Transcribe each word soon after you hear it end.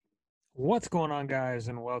What's going on, guys,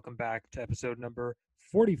 and welcome back to episode number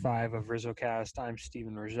 45 of RizzoCast. I'm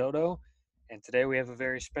Steven Risotto, and today we have a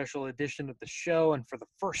very special edition of the show. And for the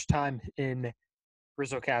first time in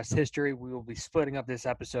RizzoCast history, we will be splitting up this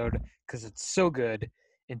episode because it's so good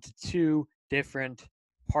into two different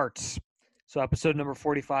parts. So, episode number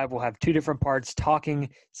 45 will have two different parts talking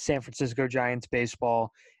San Francisco Giants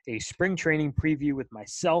baseball, a spring training preview with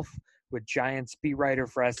myself, with Giants beat writer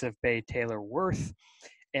for SFB Taylor Worth,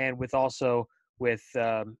 and with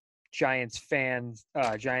Giants fan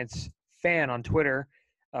on Twitter,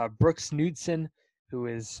 Brooks Knudsen, who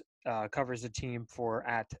is covers the team for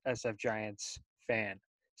at SF Giants fan.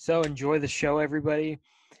 So enjoy the show, everybody.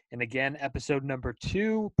 And again, episode number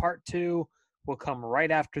 2, part 2, will come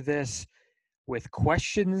right after this with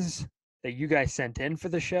questions that you guys sent in for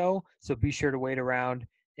the show. So be sure to wait around,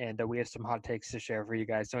 and we have some hot takes to share for you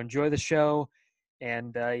guys. So enjoy the show.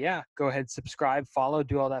 And yeah, go ahead, subscribe, follow,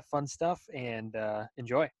 do all that fun stuff, and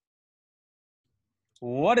enjoy.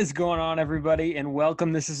 What is going on, everybody, and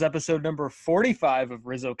welcome. This is episode number 45 of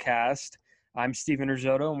RizzoCast. I'm Steven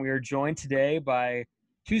Risotto, and we are joined today by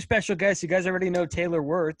two special guests. You guys already know Taylor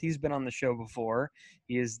Worth. He's been on the show before.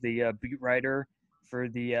 He is the beat writer for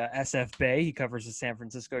the SF Bay. He covers the San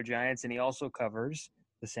Francisco Giants, and he also covers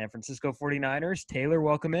the San Francisco 49ers. Taylor,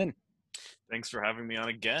 welcome in. Thanks for having me on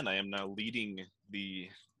again. I am now leading the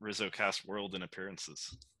RizzoCast world in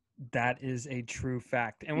appearances. That is a true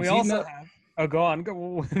fact. And He's we also up. have – oh, go on.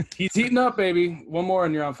 Go. He's heating up, baby. One more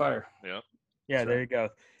and you're on fire. Yep. Yeah, So. there you go.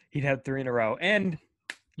 He'd have 3 in a row. And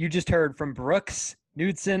you just heard from Brooks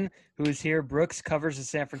Knudsen, who is here. Brooks covers the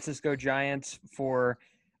San Francisco Giants for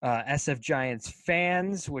SF Giants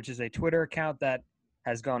Fans, which is a Twitter account that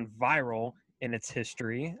has gone viral in its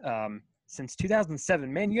history since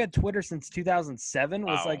 2007. Man, you had Twitter since 2007.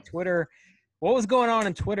 Was Wow. like Twitter – what was going on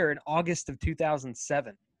in Twitter in August of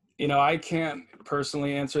 2007? You know, I can't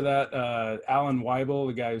personally answer that. Alan Weibel,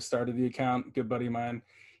 the guy who started the account, good buddy of mine,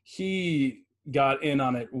 he got in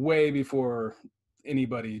on it way before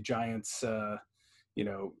anybody, Giants, anybody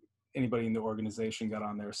in the organization got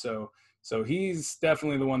on there. So he's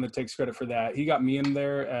definitely the one that takes credit for that. He got me in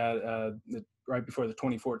there at right before the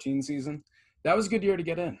 2014 season. That was a good year to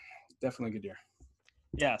get in. Definitely a good year.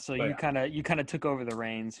 Yeah, so you kind of took over the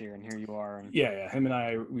reins here, and here you are. And Yeah. Him and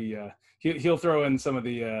I, he'll throw in some of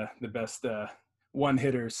the best one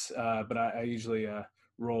hitters, but I usually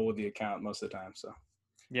roll with the account most of the time. So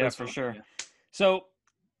yeah, for sure. Yeah. So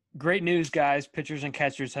great news, guys. Pitchers and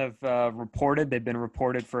catchers have reported. They've been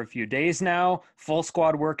reported for a few days now. Full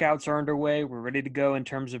squad workouts are underway. We're ready to go in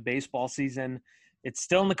terms of baseball season. It's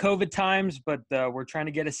still in the COVID times, but we're trying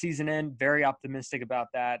to get a season in. Very optimistic about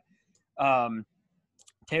that.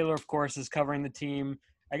 Taylor, of course, is covering the team.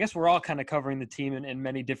 I guess we're all kind of covering the team in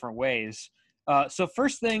many different ways. So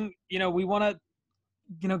first thing, we want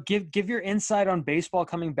to, give your insight on baseball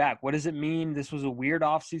coming back. What does it mean? This was a weird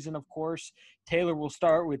offseason, of course. Taylor, we'll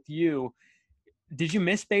start with you. Did you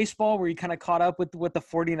miss baseball? Were you kind of caught up with what the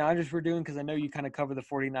 49ers were doing? Because I know you kind of cover the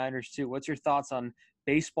 49ers too. What's your thoughts on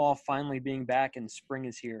baseball finally being back and spring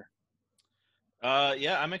is here?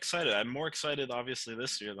 Yeah, I'm excited. I'm more excited, obviously,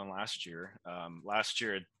 this year than last year. Last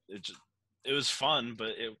year, it was fun,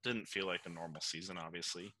 but it didn't feel like a normal season,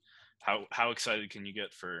 obviously. How excited can you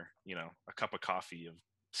get for, a cup of coffee of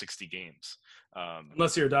 60 games?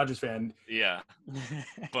 Unless you're a Dodgers fan. Yeah.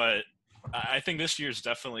 But I think this year is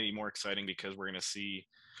definitely more exciting because we're going to see,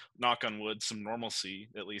 knock on wood, some normalcy,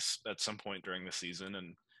 at least at some point during the season.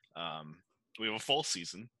 And we have a full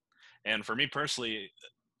season. And for me personally,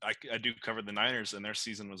 I do cover the Niners, and their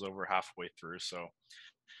season was over halfway through. So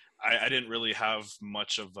I didn't really have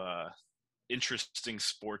much of a interesting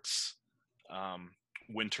sports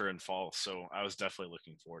winter and fall. So I was definitely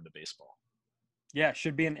looking forward to baseball. Yeah,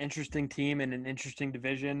 should be an interesting team and an interesting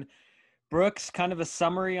division. Brooks, kind of a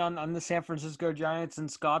summary on the San Francisco Giants in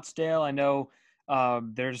Scottsdale. I know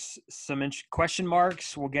there's some question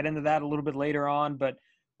marks. We'll get into that a little bit later on, but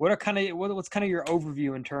what's kind of your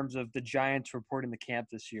overview in terms of the Giants reporting the camp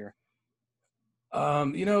this year?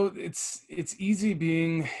 It's easy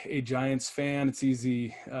being a Giants fan. It's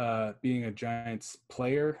easy being a Giants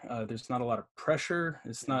player. There's not a lot of pressure.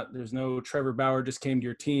 There's no Trevor Bauer just came to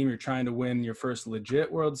your team. You're trying to win your first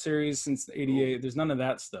legit World Series since '88. There's none of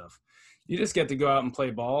that stuff. You just get to go out and play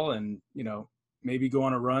ball and, maybe go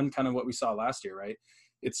on a run, kind of what we saw last year, right?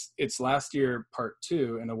 It's last year part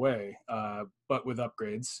 2 in a way, but with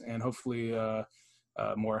upgrades and hopefully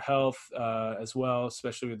more health as well,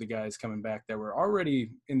 especially with the guys coming back that were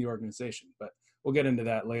already in the organization. But we'll get into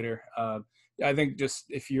that later. I think just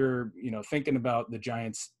if you're, thinking about the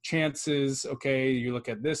Giants' chances, okay, you look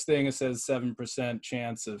at this thing, it says 7%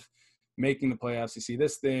 chance of making the playoffs. You see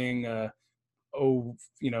this thing,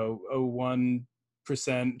 1%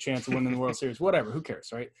 chance of winning the World Series, whatever, who cares,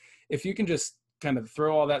 right? If you can just kind of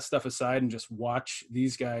throw all that stuff aside and just watch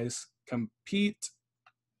these guys compete.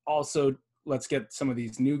 Also, let's get some of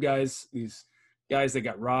these new guys, these guys that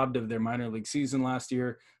got robbed of their minor league season last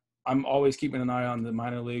year. I'm always keeping an eye on the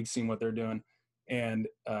minor leagues, seeing what they're doing. And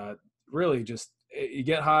really just you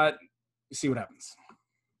get hot, you see what happens.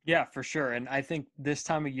 Yeah, for sure. And I think this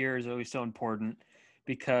time of year is always so important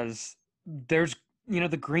because there's,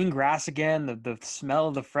 the green grass again, the smell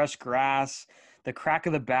of the fresh grass, the crack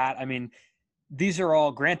of the bat. I mean, these are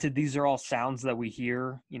all sounds that we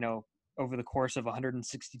hear, over the course of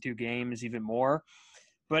 162 games, even more.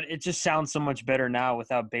 But it just sounds so much better now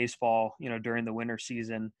without baseball, during the winter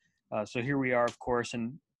season. So here we are, of course.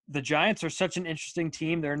 And the Giants are such an interesting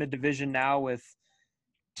team. They're in a division now with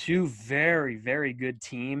two very, very good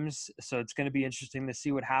teams. So it's going to be interesting to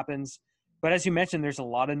see what happens. But as you mentioned, there's a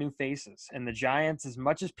lot of new faces. And the Giants, as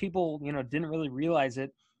much as people, didn't really realize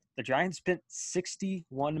it, the Giants spent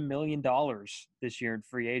 $61 million this year in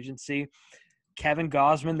free agency. Kevin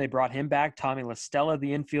Gausman, they brought him back. Tommy La Stella,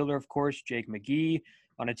 the infielder, of course. Jake McGee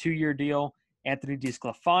on a 2-year deal. Anthony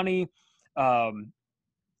DeSclafani,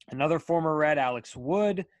 another former Red, Alex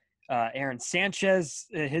Wood. Aaron Sanchez,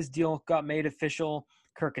 his deal got made official.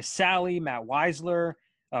 Kirk Casale, Matt Whistler,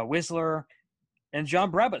 and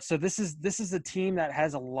John Breba. So this is a team that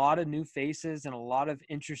has a lot of new faces and a lot of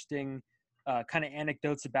interesting kind of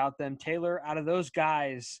anecdotes about them. Taylor, out of those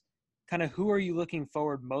guys, kind of who are you looking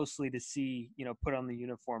forward mostly to see, put on the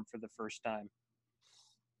uniform for the first time?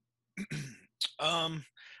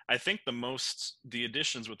 I think the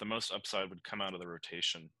additions with the most upside would come out of the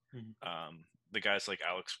rotation. Mm-hmm. The guys like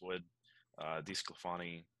Alex Wood,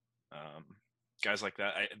 DeSclafani, guys like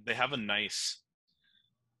that, they have a nice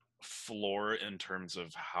floor in terms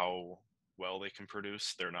of how well they can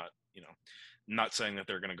produce. They're not, not saying that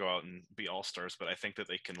they're going to go out and be all-stars, but I think that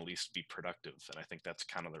they can at least be productive. And I think that's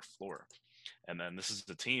kind of their floor. And then this is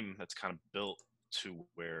the team that's kind of built to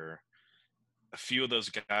where a few of those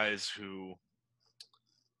guys who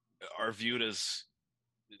are viewed as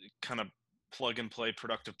kind of plug and play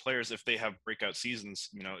productive players, if they have breakout seasons,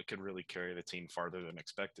 it could really carry the team farther than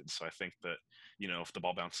expected. So I think that, if the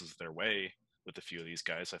ball bounces their way with a few of these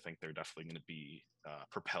guys, I think they're definitely going to be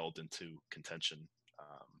propelled into contention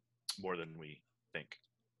more than we think.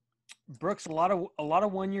 Brooks, a lot of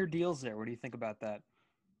 1-year deals there. What do you think about that?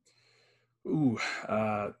 Ooh,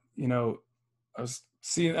 I was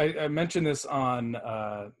seeing, I mentioned this on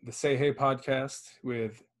the Say Hey podcast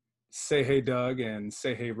with Say Hey Doug and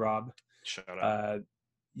Say Hey Rob. Shout out.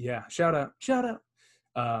 Shout out.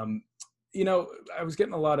 I was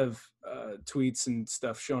getting a lot of tweets and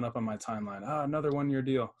stuff showing up on my timeline. Another 1-year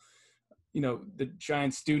deal. The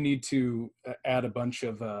Giants do need to add a bunch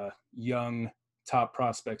of young top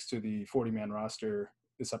prospects to the 40-man roster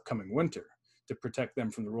this upcoming winter to protect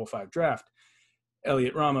them from the Rule 5 draft.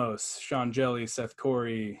 Elliot Ramos, Sean Jelly, Seth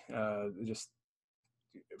Corey, just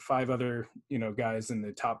 5 other, guys in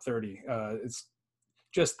the top 30. It's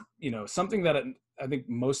just, something that I think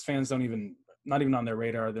most fans not even on their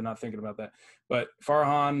radar. They're not thinking about that. But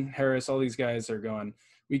Farhan, Harris, all these guys are going,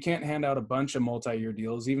 we can't hand out a bunch of multi-year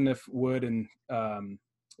deals, even if Wood and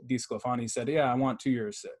DeSclafani said, I want 2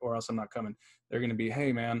 years or else I'm not coming. They're going to be,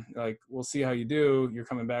 hey, man, like, we'll see how you do. You're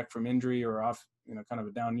coming back from injury or off, kind of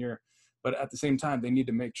a down year. But at the same time, they need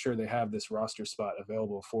to make sure they have this roster spot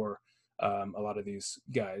available for a lot of these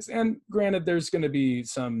guys. And granted, there's going to be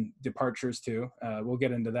some departures too. We'll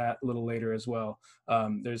get into that a little later as well.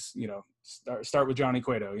 There's, start with Johnny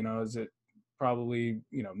Cueto. Is it probably,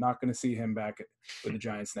 not going to see him back with the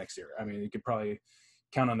Giants next year? I mean, you could probably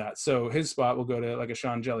count on that. So his spot will go to like a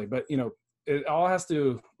Sean Jelly. But, it all has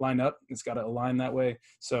to line up. It's got to align that way.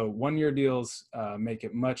 So 1-year deals make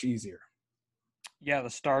it much easier. Yeah, the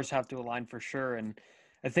stars have to align for sure. And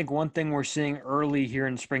I think one thing we're seeing early here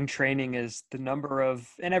in spring training is the number of,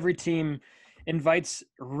 and every team invites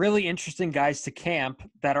really interesting guys to camp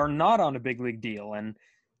that are not on a big league deal. And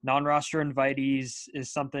non-roster invitees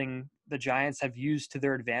is something the Giants have used to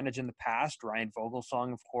their advantage in the past. Ryan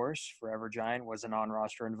Vogelsong, of course, forever Giant, was a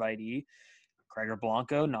non-roster invitee. Gregor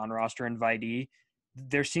Blanco, non-roster invitee.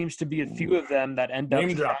 There seems to be a few of them that end up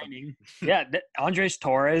shining. Yeah, Andres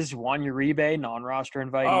Torres, Juan Uribe, non-roster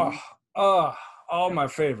invitee. All my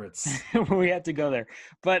favorites. We had to go there.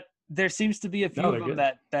 But there seems to be a few of them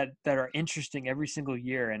that are interesting every single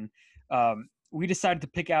year. And we decided to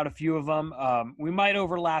pick out a few of them. We might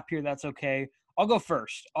overlap here. That's okay. I'll go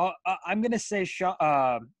first. I'm going to say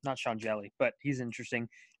not Sean Jelly, but he's interesting.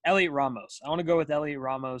 Elliot Ramos. I want to go with Elliot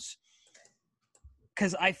Ramos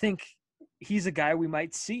because I think he's a guy we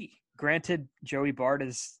might see. Granted, Joey Bart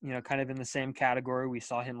is, kind of in the same category. We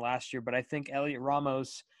saw him last year, but I think Elliot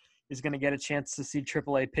Ramos is going to get a chance to see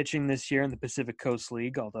AAA pitching this year in the Pacific Coast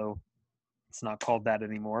League, although it's not called that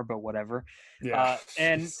anymore, but whatever. Yeah.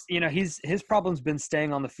 And his problem's been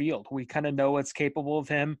staying on the field. We kind of know what's capable of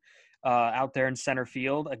him out there in center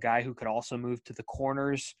field, a guy who could also move to the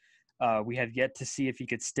corners. We have yet to see if he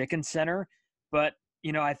could stick in center, but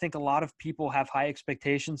I think a lot of people have high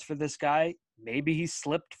expectations for this guy. Maybe he's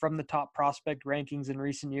slipped from the top prospect rankings in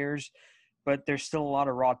recent years, but there's still a lot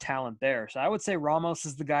of raw talent there. So I would say Ramos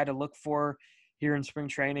is the guy to look for here in spring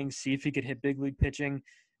training, see if he could hit big league pitching.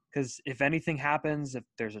 Because if anything happens, if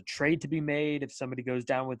there's a trade to be made, if somebody goes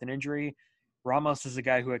down with an injury, Ramos is a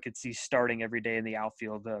guy who I could see starting every day in the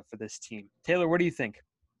outfield for this team. Taylor, what do you think?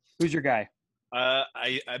 Who's your guy?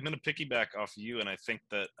 I'm going to piggyback off you, and I think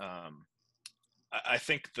that I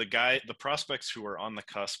think the prospects who are on the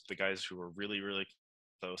cusp, the guys who are really, really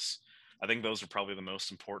close, I think those are probably the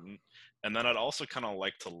most important. And then I'd also kind of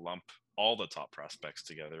like to lump all the top prospects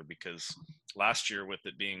together, because last year, with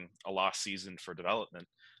it being a lost season for development,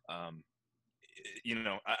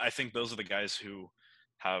 I think those are the guys who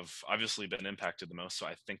have obviously been impacted the most. So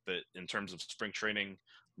I think that in terms of spring training,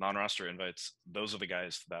 non-roster invites, those are the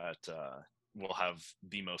guys that will have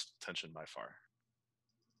the most attention by far.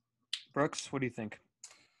 Brooks, what do you think?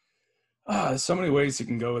 There's so many ways you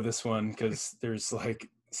can go with this one, because there's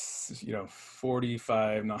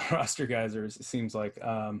 45 non-roster guys, or it seems like.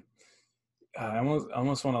 I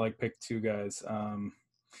almost want to pick two guys.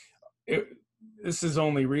 This is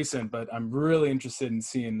only recent, but I'm really interested in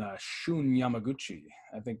seeing Shun Yamaguchi.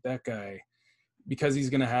 I think that guy, because he's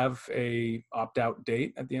going to have a opt-out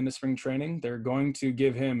date at the end of spring training, they're going to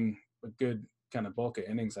give him a good kind of bulk of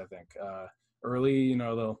innings, I think. Early,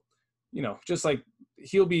 they'll, just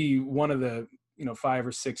he'll be one of the, 5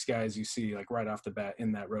 or 6 guys you see right off the bat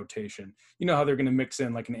in that rotation. You know how they're going to mix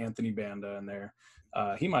in an Anthony Banda in there.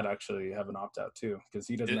 He might actually have an opt-out too, because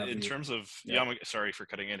he doesn't have in terms of sorry for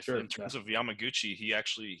cutting in. Sure, in terms of Yamaguchi,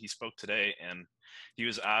 he spoke today, and he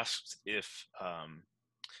was asked if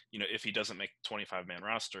if he doesn't make the 25-man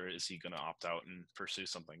roster, is he going to opt out and pursue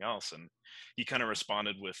something else? And he kind of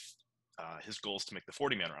responded with his goals to make the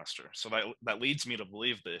 40-man roster. So that leads me to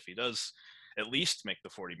believe that if he does at least make the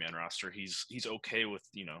 40-man roster, he's okay with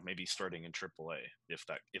maybe starting in AAA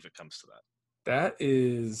if it comes to that. That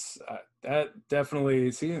is that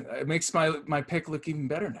definitely, see, it makes my pick look even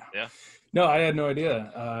better now. Yeah. No, I had no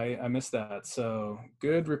idea. I missed that. So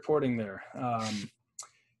good reporting there.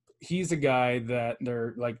 He's a guy that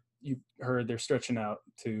they're you heard, they're stretching out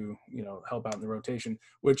to help out in the rotation,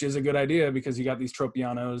 which is a good idea, because you got these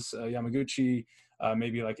Tropianos, Yamaguchi,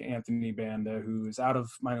 maybe Anthony Banda, who is out of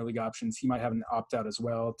minor league options. He might have an opt out as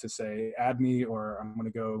well to say, add me, or I'm going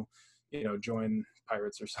to go join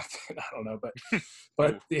Pirates or something. I don't know,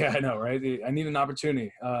 but yeah, I know, right? I need an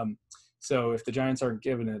opportunity. So if the Giants aren't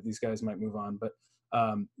giving it, these guys might move on. But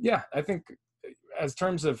yeah, I think as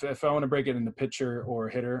terms of, if I want to break it into pitcher or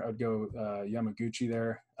hitter, I'd go Yamaguchi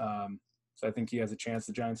there. So I think he has a chance.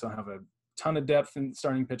 The Giants don't have a ton of depth in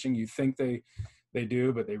starting pitching. You think they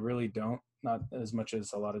do, but they really don't. Not as much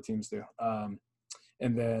as a lot of teams do.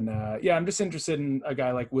 And then, I'm just interested in a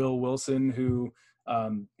guy like Will Wilson, who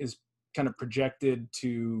is kind of projected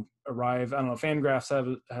to arrive. I don't know,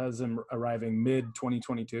 Fangraphs has him arriving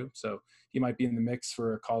mid-2022. So he might be in the mix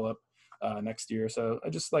for a call-up next year. So I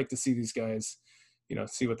just like to see these guys,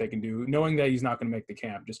 see what they can do, knowing that he's not going to make the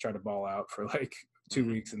camp, just try to ball out for 2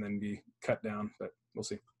 weeks and then be cut down, but we'll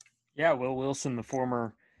see. Yeah, Will Wilson, the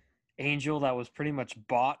former Angel that was pretty much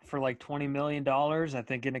bought for $20 million, I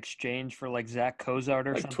think, in exchange for Zach Cozart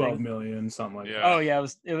or something. 12 million, something like that. Oh yeah,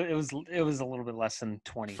 it was a little bit less than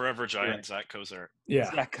 20. Forever Giant, Zach Cozart. Yeah,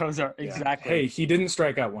 Zach Cozart, exactly. Hey, he didn't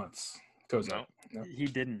strike out once. Cozart. No. He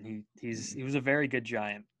didn't. He was a very good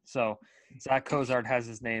Giant. So Zach Cozart has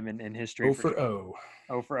his name in history. O for O.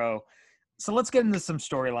 O for O. So let's get into some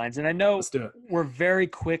storylines, and I know we're very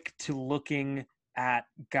quick to looking at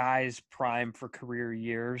guys prime for career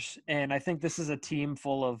years, and I think this is a team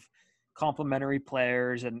full of complementary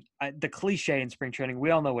players, and the cliche in spring training, we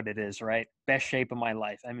all know what it is, right? Best shape of my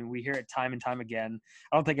life. I mean, we hear it time and time again.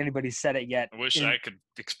 I don't think anybody's said it yet. I wish I could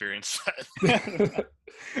experience that.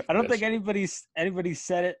 I don't think anybody's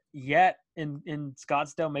said it yet in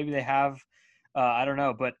Scottsdale. Maybe they have. I don't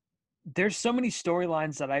know, but there's so many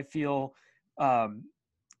storylines that I feel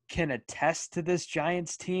can attest to this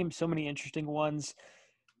Giants team. So many interesting ones.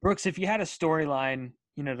 Brooks, if you had a storyline,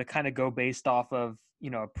 to kind of go based off of,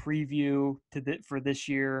 a preview for this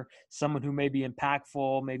year, someone who may be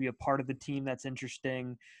impactful, maybe a part of the team that's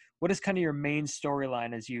interesting, what is kind of your main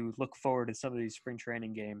storyline as you look forward to some of these spring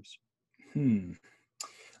training games?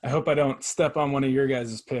 I hope I don't step on one of your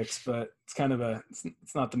guys' picks, but it's kind of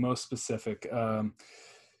it's not the most specific.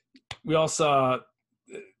 We all saw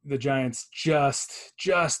the Giants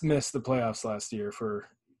just missed the playoffs last year for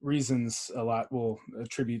reasons a lot will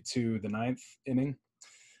attribute to the ninth inning.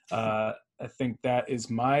 I think that is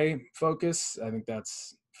my focus. I think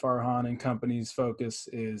that's Farhan and company's focus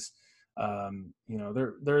is, they're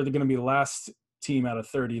going to be the last team out of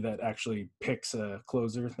 30 that actually picks a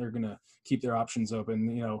closer. They're going to keep their options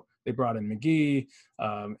open. They brought in McGee,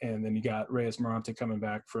 and then you got Reyes Morante coming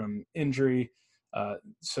back from injury.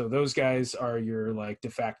 So those guys are your like de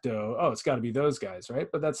facto, it's got to be those guys, right?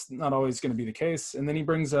 But that's not always going to be the case. And then he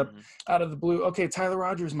brings up out of the blue, okay, Tyler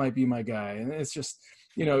Rogers might be my guy. And it's just,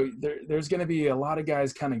 there's going to be a lot of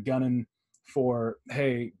guys kind of gunning for,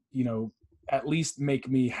 hey, at least make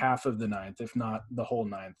me half of the ninth, if not the whole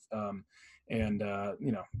ninth.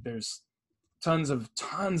 There's tons of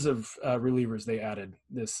relievers they added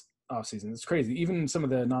this offseason. It's crazy. Even some of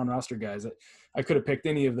the non-roster guys that I could have picked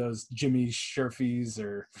any of those Jimmy Sherfies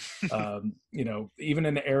or, even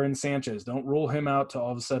an Aaron Sanchez. Don't rule him out to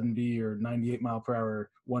all of a sudden be your 98 mile per hour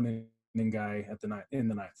one inning guy in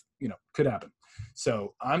the ninth. Could happen.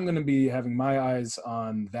 So I'm going to be having my eyes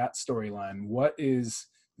on that storyline. What is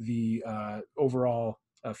the overall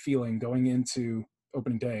feeling going into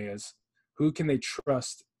opening day as who can they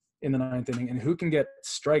trust in the ninth inning and who can get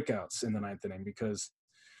strikeouts in the ninth inning? Because,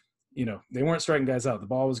 they weren't striking guys out. The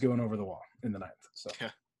ball was going over the wall in the ninth. So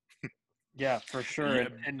yeah, for sure. Yeah,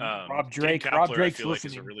 and Rob Drake's I feel like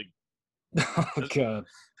listening. is a really. Oh God!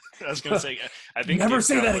 I was gonna say, I think never Gabe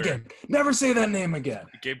say that Kapler- again. Never say that name again.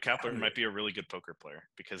 Gabe Kapler might be a really good poker player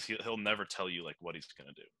because he'll never tell you like what he's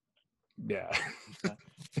gonna do. Yeah.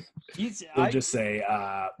 He's He'll just say,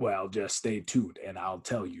 just stay tuned and I'll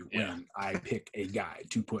tell you when I pick a guy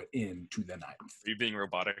to put into the ninth. Are you being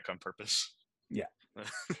robotic on purpose? Yeah.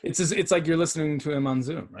 It's like you're listening to him on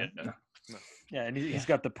Zoom, right? Yeah. No. Yeah, and he's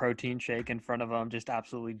got the protein shake in front of him, just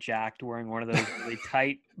absolutely jacked, wearing one of those really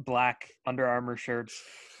tight black Under Armour shirts.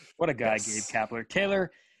 What a guy, Yes. Gabe Kapler. Taylor,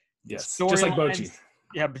 Yes, just like storylines- Bochy.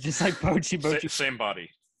 Yeah, but just like Bochy. Same body.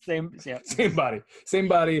 Same, yeah. Same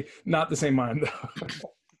body, not the same mind though.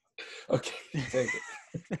 Okay, take it.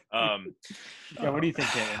 Yeah, what do you think,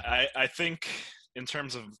 Taylor? I think in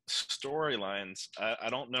terms of storylines, I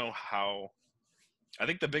don't know how. I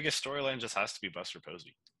think the biggest storyline just has to be Buster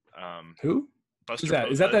Posey. Who? Buster Who's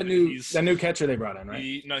that? Posey, Is that new catcher they brought in, right?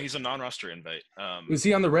 He's a non-roster invite. Was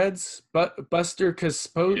he on the Reds? Buster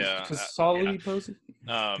Casali yeah. Posey?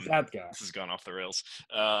 That guy. This has gone off the rails.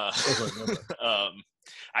 Go for it.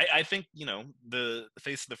 I think the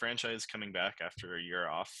face of the franchise coming back after a year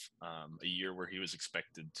off, a year where he was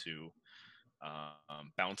expected to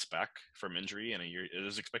bounce back from injury, and it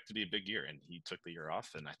was expected to be a big year, and he took the year off.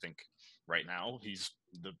 And I think right now he's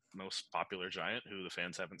the most popular Giant who the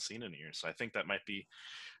fans haven't seen in years. So I think that might be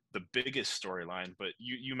the biggest storyline. But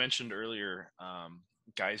you mentioned earlier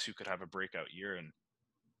guys who could have a breakout year, and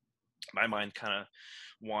my mind kind of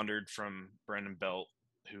wandered from Brandon Belt,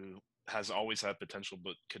 who has always had potential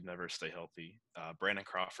but could never stay healthy. Brandon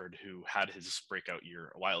Crawford, who had his breakout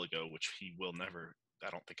year a while ago, which he will never, I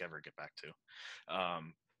don't think, ever get back to.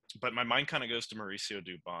 But my mind kind of goes to Mauricio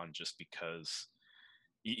Dubon just because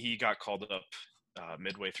he got called up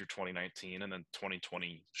midway through 2019 and then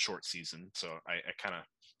 2020 short season. So I kind of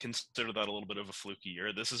consider that a little bit of a fluky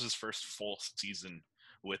year. This is his first full season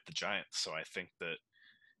with the Giants. So I think that,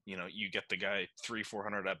 you get the guy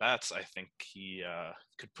 300-400 at bats. I think he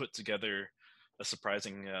could put together a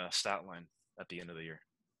surprising stat line at the end of the year.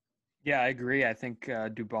 Yeah, I agree. I think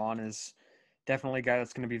Dubon is definitely a guy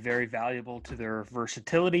that's going to be very valuable to their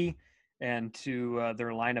versatility and to their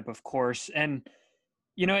lineup, of course. And,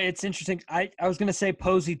 it's interesting. I was going to say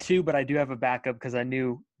Posey too, but I do have a backup because I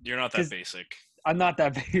knew you're not that basic. I'm not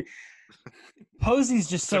that big. Posey's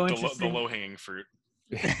just so interesting. The low-hanging fruit.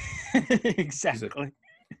 Exactly.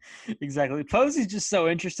 Posey's just so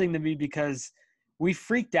interesting to me because we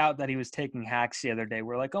freaked out that he was taking hacks the other day.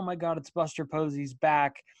 We're like, oh my God, it's Buster Posey's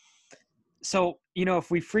back. So,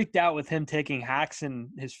 if we freaked out with him taking hacks in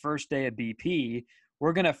his first day at BP,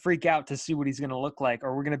 we're going to freak out to see what he's going to look like,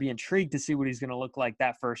 or we're going to be intrigued to see what he's going to look like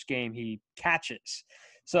that first game he catches.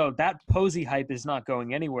 So that Posey hype is not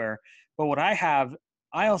going anywhere. But what I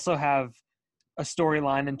also have a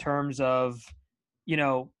storyline in terms of,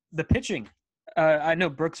 the pitching. I know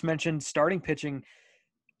Brooks mentioned starting pitching.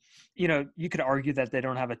 You could argue that they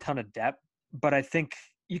don't have a ton of depth, but I think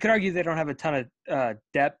you could argue they don't have a ton of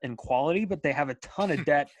depth and quality, but they have a ton of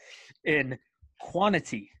depth in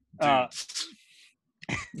quantity.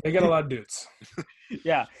 They got a lot of dudes.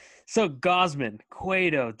 Yeah. So Gosman,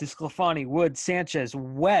 Cueto, Desclafani, Wood, Sanchez,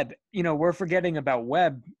 Webb. We're forgetting about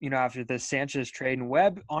Webb, after the Sanchez trade. And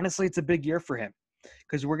Webb, honestly, it's a big year for him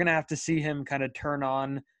because we're going to have to see him kind of turn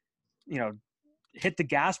on, hit the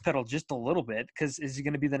gas pedal just a little bit, because is he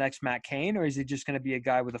going to be the next Matt Cain, or is he just going to be a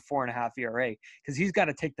guy with a 4.5 ERA? Because he's got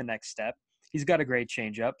to take the next step. He's got a great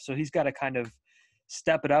changeup, so he's got to kind of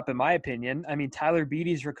step it up, in my opinion. I mean, Tyler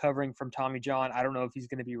Beatty's recovering from Tommy John. I don't know if he's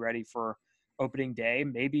going to be ready for opening day.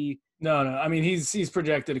 Maybe. No. I mean, he's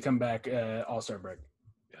projected to come back All-Star break.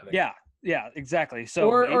 Yeah, exactly. So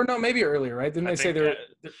or no, maybe earlier, right? Didn't they say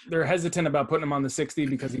they're hesitant about putting him on the 60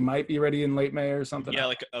 because he might be ready in late May or something? Yeah,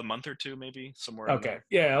 like a month or two, maybe somewhere. Okay,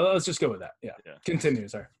 yeah, let's just go with that. Yeah. Continue,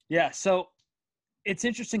 sorry. Yeah, so it's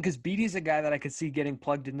interesting because Beatty's a guy that I could see getting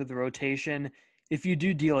plugged into the rotation if you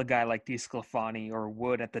do deal a guy like DeSclafani or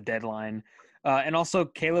Wood at the deadline, and also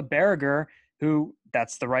Caleb Berriger, who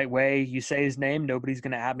that's the right way you say his name. Nobody's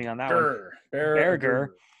going to at me on that one. Berriger.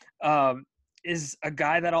 Is a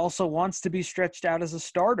guy that also wants to be stretched out as a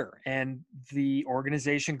starter, and the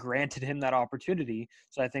organization granted him that opportunity.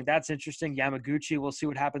 So I think that's interesting. Yamaguchi, we'll see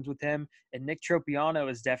what happens with him. And Nick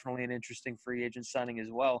Tropiano is definitely an interesting free agent signing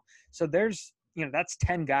as well. So there's, that's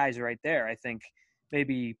 10 guys right there. I think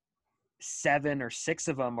maybe 7 or 6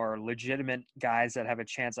 of them are legitimate guys that have a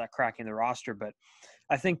chance at cracking the roster. But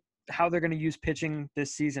I think how they're going to use pitching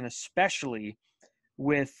this season, especially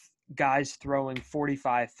with guys throwing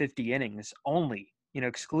 45, 50 innings only,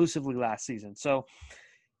 exclusively last season. So,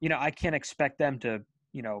 I can't expect them to,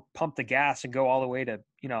 pump the gas and go all the way to,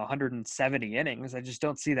 170 innings. I just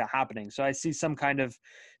don't see that happening. So I see some kind of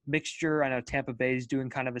mixture. I know Tampa Bay is doing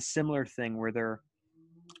kind of a similar thing where they're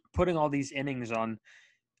putting all these innings on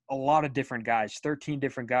a lot of different guys. 13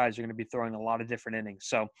 different guys are going to be throwing a lot of different innings.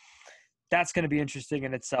 So that's going to be interesting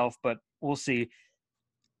in itself, but we'll see.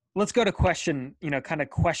 Let's go to question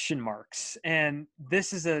marks. And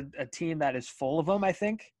this is a team that is full of them, I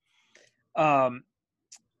think.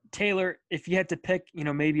 Taylor, if you had to pick,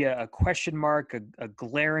 maybe a question mark, a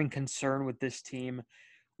glaring concern with this team,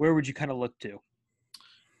 where would you kind of look to?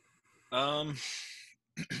 I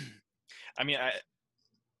mean,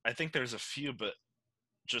 I think there's a few, but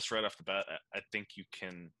just right off the bat, I think you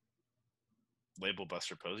can label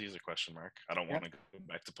Buster Posey as a question mark. I don't want to go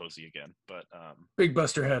back to Posey again, but big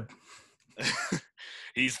Buster head.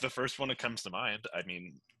 He's the first one that comes to mind. I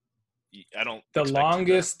mean, I don't. The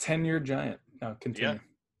longest tenured Giant. No, continue.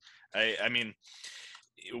 Yeah, I mean,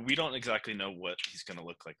 we don't exactly know what he's going to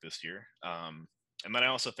look like this year. And then I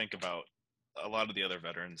also think about a lot of the other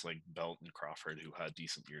veterans like Belt and Crawford who had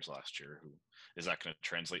decent years last year. Who is that going to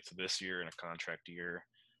translate to this year in a contract year?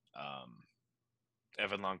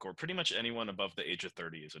 Evan Longoria, pretty much anyone above the age of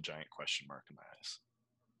 30 is a giant question mark in my eyes.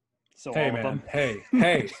 So hey, all man. of them.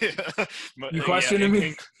 Hey. You questioning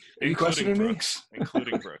me? Are you questioning Brooks, me?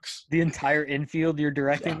 Including Brooks. The entire infield you're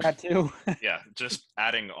directing that to? Yeah, just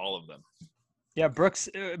adding all of them. Yeah, Brooks,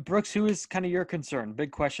 who is kind of your concern?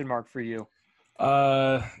 Big question mark for you.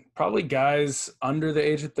 Probably guys under the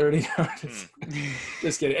age of 30.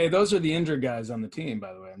 Just kidding. Hey, those are the injured guys on the team,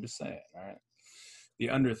 by the way. I'm just saying. All right. The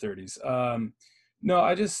under 30s. No,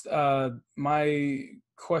 I just my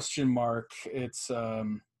question mark. It's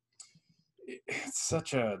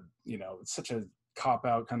such a cop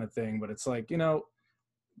out kind of thing, but it's like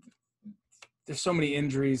there's so many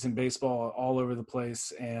injuries in baseball all over the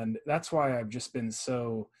place, and that's why I've just been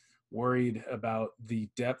so worried about the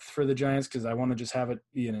depth for the Giants, because I want to just have it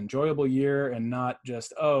be an enjoyable year and not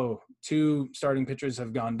just 2 starting pitchers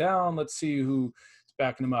have gone down. Let's see who.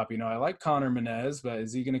 Backing him up. I like Connor Menez, but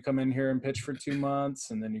is he going to come in here and pitch for 2 months?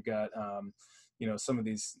 And then you got, some of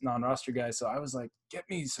these non-roster guys. So I was like, get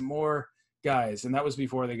me some more guys. And that was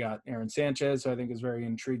before they got Aaron Sanchez, who I think is very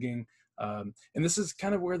intriguing. And this is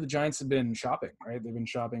kind of where the Giants have been shopping, right? They've been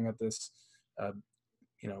shopping at this,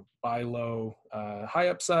 buy low, high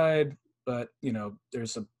upside, but,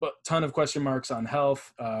 there's a ton of question marks on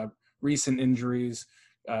health, recent injuries,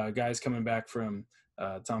 guys coming back from,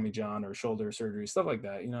 Tommy John or shoulder surgery, stuff like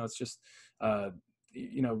that. It's just,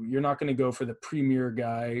 you're not going to go for the premier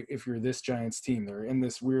guy if you're this Giants team. They're in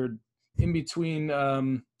this weird in between,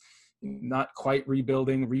 not quite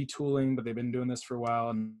rebuilding, retooling, but they've been doing this for a while,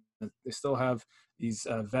 and they still have these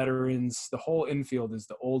veterans. The whole infield is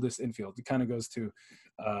the oldest infield. It kind of goes to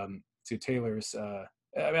Taylor's.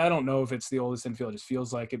 I don't know if it's the oldest infield. It just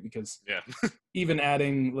feels like it, because even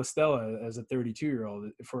adding La Stella as a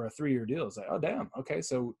 32-year-old for a 3-year deal is like, oh, damn. Okay.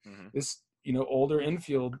 So this, older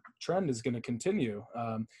infield trend is going to continue.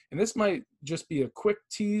 And this might just be a quick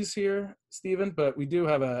tease here, Steven, but we do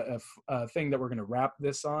have a thing that we're going to wrap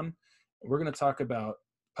this on. We're going to talk about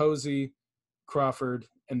Posey, Crawford,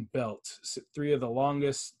 and Belt, 3 of the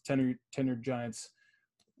longest tenured Giants.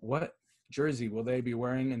 What jersey will they be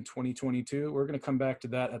wearing in 2022? We're going to come back to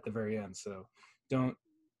that at the very end, so don't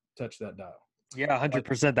touch that dial. Yeah,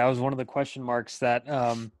 100%. That was one of the question marks that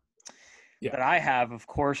that I have, of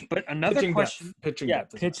course. But another pitching question, pitching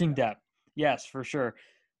depth. depth. Pitching depth. Yes, for sure.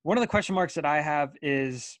 One of the question marks that I have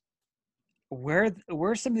is where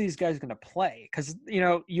are some of these guys going to play? Because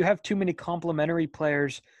you have too many complementary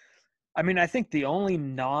players. I mean, I think the only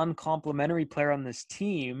non-complementary player on this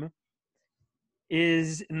team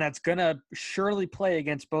and that's going to surely play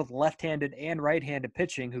against both left-handed and right-handed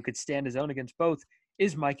pitching, who could stand his own against both,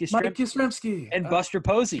 is Mike Yastrzemski and Buster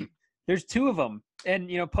Posey. There's 2 of them. And,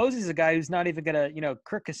 Posey's a guy who's not even going to,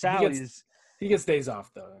 Kirk Casale he gets days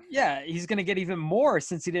off, though. Yeah, he's going to get even more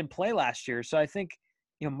since he didn't play last year. So I think,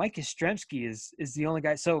 Mike Yastrzemski is the only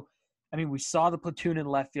guy. So, I mean, we saw the platoon in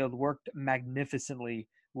left field worked magnificently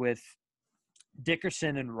with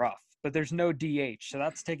Dickerson and Ruff, but there's no DH. So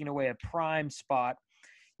that's taking away a prime spot.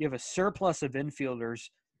 You have a surplus of infielders.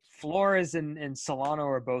 Flores and Solano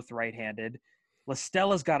are both right-handed. La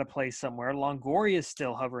Stella's got to play somewhere. Longoria is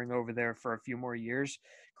still hovering over there for a few more years.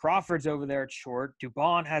 Crawford's over there at short.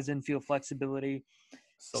 Dubon has infield flexibility.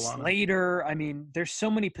 Solano. Slater. I mean, there's so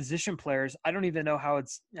many position players. I don't even know how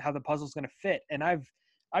the puzzle's going to fit. And I've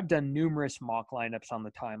done numerous mock lineups on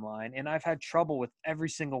the timeline, and I've had trouble with every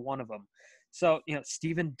single one of them. So,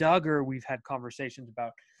 Steven Duggar, we've had conversations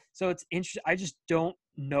about. So it's interesting. I just don't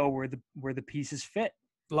know where the pieces fit.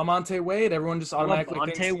 Lamonte Wade, everyone just automatically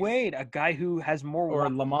thinks Wade, a guy who has more. Or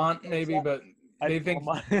Lamont maybe, but they think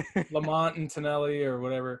Lamont and Tonelli or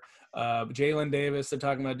whatever. Jalen Davis, they're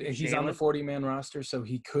talking about. He's on the 40-man roster, so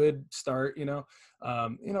he could start.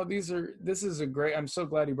 This is a great. I'm so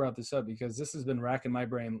glad you brought this up because this has been racking my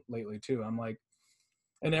brain lately too. I'm like,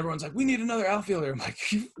 and everyone's like, we need another outfielder. I'm like,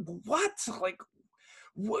 what? Like,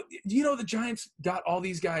 what? The Giants got all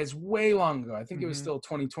these guys way long ago. I think it was still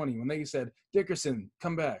 2020 when they said Dickerson,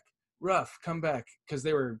 come back, Ruff, come back, because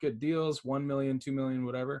they were good deals, $1 million, $2 million,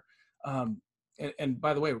 whatever. And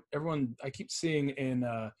by the way, everyone, I keep seeing in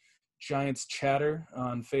Giants Chatter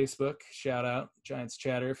on Facebook. Shout out Giants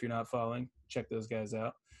Chatter if you're not following. Check those guys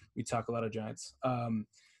out. We talk a lot of Giants.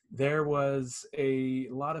 There was a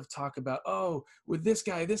lot of talk about, with this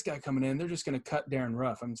guy coming in, they're just going to cut Darren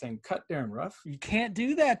Ruff. I'm saying cut Darren Ruff. You can't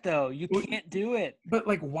do that, though. You can't do it. But,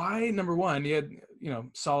 why? Number one, he had,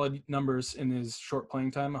 solid numbers in his short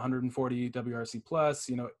playing time, 140 WRC plus,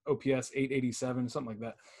 OPS 887, something like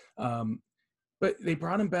that. But they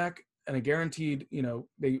brought him back and a guaranteed,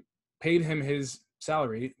 they paid him his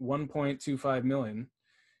salary, $1.25 million.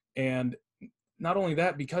 And not only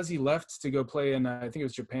that, because he left to go play in, I think it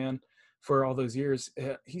was Japan for all those years,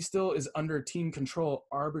 he still is under team control,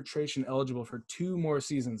 arbitration eligible for 2 more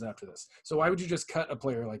seasons after this. So why would you just cut a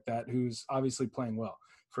player like that who's obviously playing well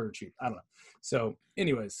for cheap? I don't know. So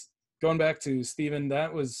anyways, going back to Steven,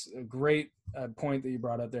 that was a great point that you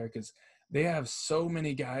brought up there because they have so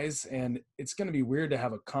many guys and it's going to be weird to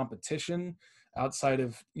have a competition outside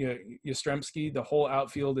of Yastrzemski. The whole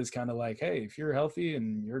outfield is kind of like, hey, if you're healthy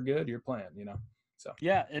and you're good, you're playing, So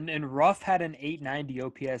yeah, and Ruff had an 890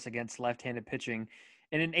 OPS against left-handed pitching,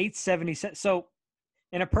 and an 870. So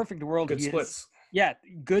in a perfect world, good splits.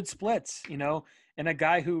 Good splits. And a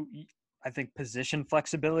guy who I think position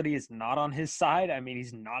flexibility is not on his side. I mean,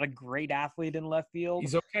 he's not a great athlete in left field.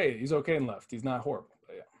 He's okay. He's okay in left. He's not horrible.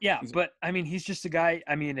 But I mean, he's just a guy.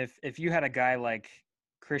 I mean, if you had a guy like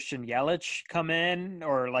Christian Yelich come in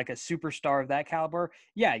or like a superstar of that caliber,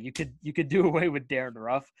 you could do away with Darren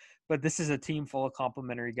Ruff. But this is a team full of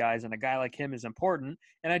complimentary guys, and a guy like him is important.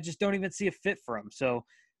 And I just don't even see a fit for him. So,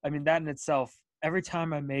 I mean, that in itself, every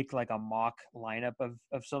time I make like a mock lineup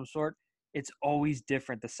of some sort, it's always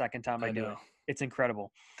different the second time I do it. It's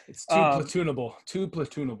incredible. It's too platoonable. Too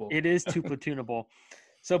platoonable. It is too platoonable.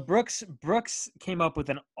 So Brooks came up with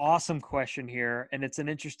an awesome question here, and it's an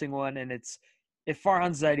interesting one. And it's, if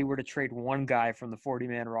Farhan Zaidi were to trade one guy from the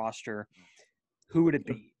 40-man roster, who would it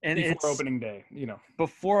be? And before opening day,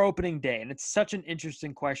 Before opening day. And it's such an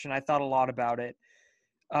interesting question. I thought a lot about it.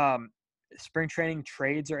 Spring training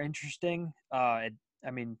trades are interesting. I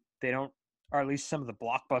mean, they don't, or at least some of the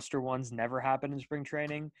blockbuster ones never happen in spring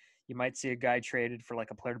training. You might see a guy traded for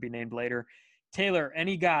like a player to be named later. Taylor,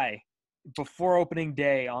 any guy before opening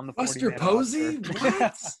day on the Buster Posey?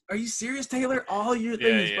 What? Are you serious, Taylor? All your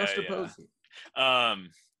thing is Buster Posey.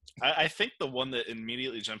 I think the one that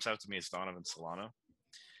immediately jumps out to me is Donovan Solano.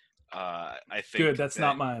 I think good. That's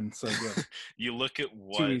not mine. So good. You look at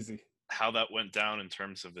too easy. How that went down in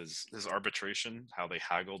terms of his arbitration, how they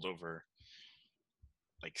haggled over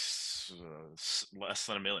like less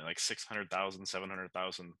than $1 million, like 600,000,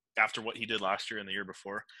 700,000 after what he did last year and the year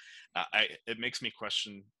before. It makes me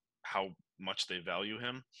question how much they value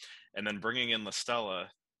him. And then bringing in La Stella,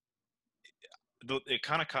 it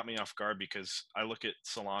kind of caught me off guard because I look at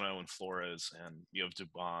Solano and Flores, and you have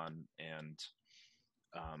Dubon, and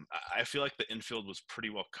I feel like the infield was pretty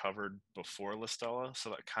well covered before La Stella, so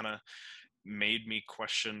that kind of made me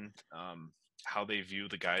question how they view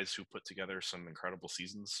the guys who put together some incredible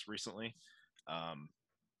seasons recently.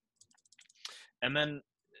 And then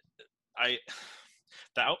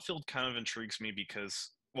the outfield kind of intrigues me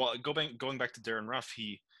because, well, going back to Darren Ruff,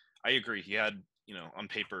 I agree, he had, on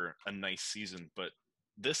paper, a nice season, but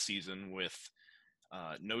this season with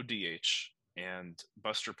no DH and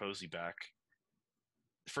Buster Posey back,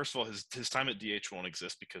 first of all, his time at DH won't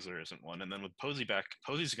exist because there isn't one, and then with Posey back,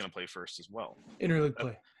 Posey's going to play first as well. Interleague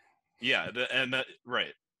play. Yeah,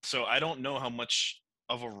 right. So I don't know how much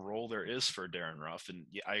of a role there is for Darren Ruff, and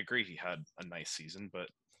yeah, I agree he had a nice season, but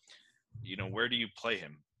where do you play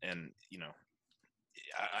him? And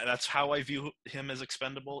that's how I view him as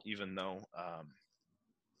expendable, even though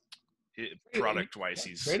product-wise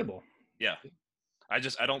he's tradable. Yeah, I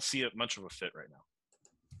don't see it much of a fit right now.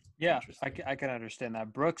 Yeah, I can understand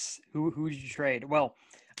that. Brooks, who would you trade? Well,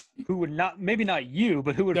 who would not? Maybe not you,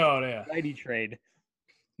 but who would righty trade?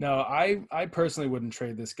 No, I personally wouldn't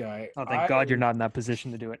trade this guy. Oh, thank God you're not in that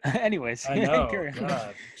position to do it. Anyways, I know.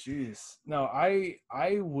 God, jeez. No,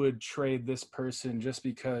 I would trade this person just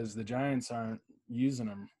because the Giants aren't using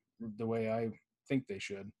him the way I think they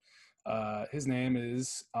should. His name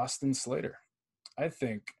is Austin Slater. I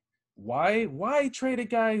think why trade a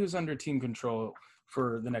guy who's under team control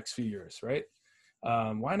for the next few years, right?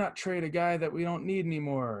 Why not trade a guy that we don't need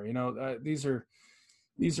anymore? These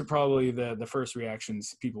are probably the first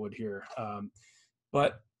reactions people would hear.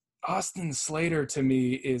 But Austin Slater to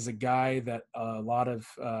me is a guy that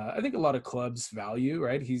I think a lot of clubs value,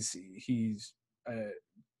 right? He's a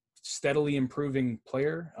steadily improving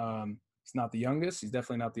player. He's not the youngest. He's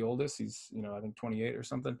definitely not the oldest. He's, I think 28 or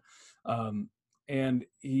something. And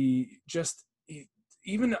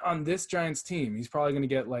even on this Giants team, he's probably going to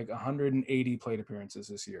get like 180 plate appearances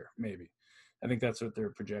this year, maybe. I think that's what they're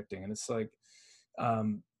projecting. And it's like,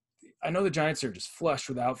 I know the Giants are just flush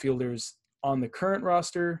with outfielders on the current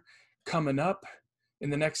roster. Coming up in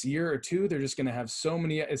the next year or two, they're just going to have so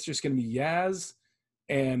many. It's just going to be Yaz,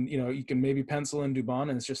 and you can maybe pencil in Dubon,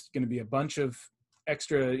 and it's just going to be a bunch of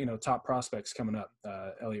extra top prospects coming up.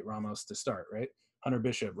 Elliot Ramos to start, right? Hunter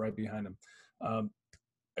Bishop right behind him.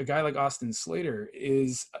 A guy like Austin Slater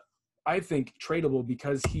is, I think, tradable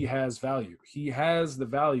because he has value. He has the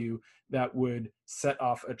value that would set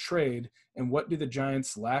off a trade. And what do the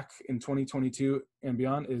Giants lack in 2022 and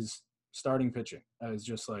beyond is starting pitching. It's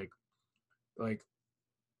just like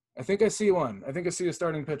I think I see one. I think I see a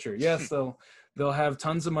starting pitcher. Yes, they'll have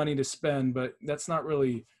tons of money to spend, but that's not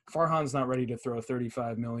really – Farhan's not ready to throw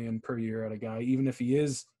 $35 million per year at a guy, even if he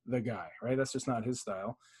is the guy, right? That's just not his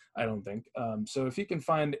style, I don't think. So if he can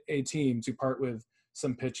find a team to part with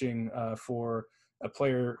some pitching for a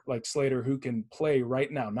player like Slater who can play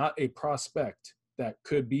right now, not a prospect that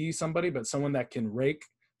could be somebody, but someone that can rake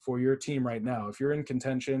for your team right now. If you're in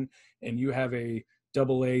contention and you have a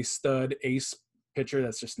double-A stud ace pitcher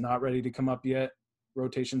that's just not ready to come up yet,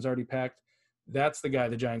 rotation's already packed, that's the guy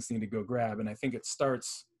the Giants need to go grab. And I think it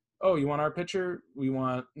starts, you want our pitcher? We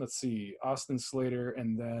want, let's see, Austin Slater,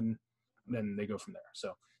 and then they go from there.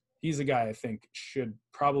 So he's a guy I think should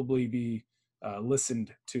probably be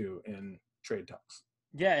listened to in trade talks.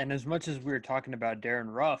 Yeah, and as much as we were talking about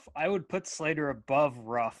Darren Ruff, I would put Slater above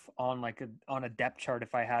Ruff on a depth chart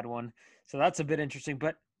if I had one. So that's a bit interesting.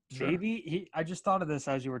 But sure. Maybe I just thought of this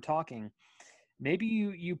as you were talking. Maybe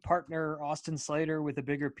you partner Austin Slater with a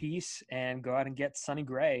bigger piece and go out and get Sonny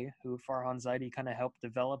Gray, who Farhan Zaidi kind of helped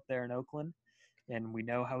develop there in Oakland. And we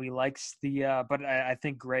know how he likes but I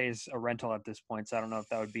think Gray is a rental at this point, so I don't know if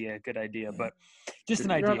that would be a good idea. But just an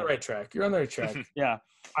idea. You're on the right track. Yeah.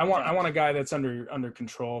 I want a guy that's under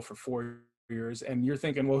control for 4 years, and you're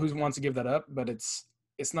thinking, well, who wants to give that up? But it's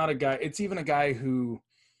not a guy. It's even a guy who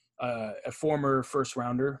a former first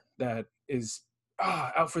rounder that is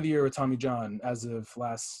out for the year with Tommy John as of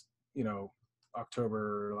last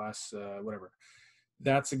October, whatever.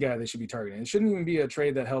 That's a guy they should be targeting. It shouldn't even be a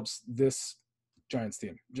trade that helps this Giants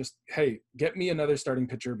team. Just, hey, get me another starting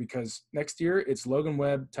pitcher, because next year it's Logan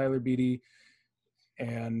Webb, Tyler Beatty,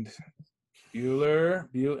 and Bueller.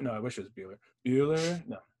 No, I wish it was Bueller. Bueller,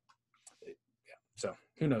 no. Yeah, so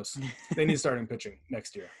who knows? They need starting pitching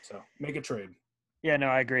next year. So make a trade. Yeah, no,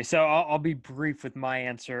 I agree. So I'll be brief with my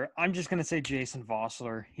answer. I'm just going to say Jason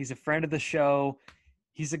Vossler. He's a friend of the show.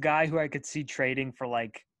 he's a guy who I could see trading for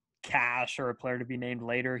like cash or a player to be named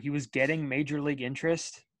later. He was getting major league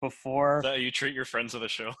interest before. That you treat your friends of the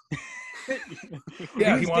show.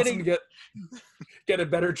 Yeah, he wants him to get a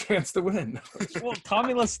better chance to win. Well,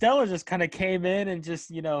 Tommy La Stella just kind of came in and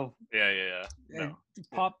just, Yeah. No.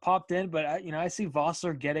 popped in. But, I see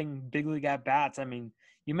Vossler getting big league at-bats. I mean,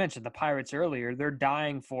 you mentioned the Pirates earlier. They're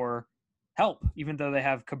dying for help, even though they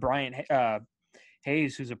have Bryant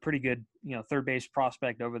Hayes, who's a pretty good, third base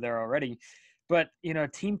prospect over there already. But, a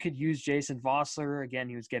team could use Jason Vossler. Again,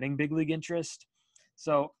 he was getting big league interest.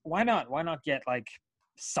 So why not? Why not get like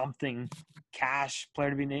something cash, player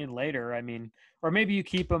to be named later? I mean, or maybe you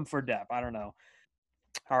keep him for depth. I don't know.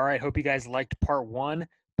 All right. Hope you guys liked part 1.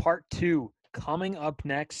 Part 2 coming up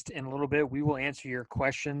next in a little bit. We will answer your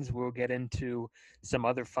questions. We'll get into some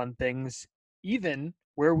other fun things, even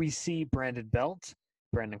where we see Brandon Belt,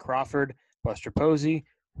 Brandon Crawford, Buster Posey.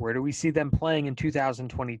 Where do we see them playing in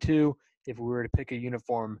 2022 if we were to pick a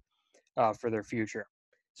uniform for their future?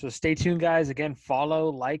 So stay tuned, guys. Again, follow,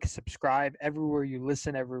 like, subscribe everywhere you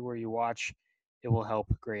listen, everywhere you watch. It will help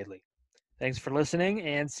greatly. Thanks for listening,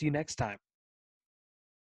 and see you next time.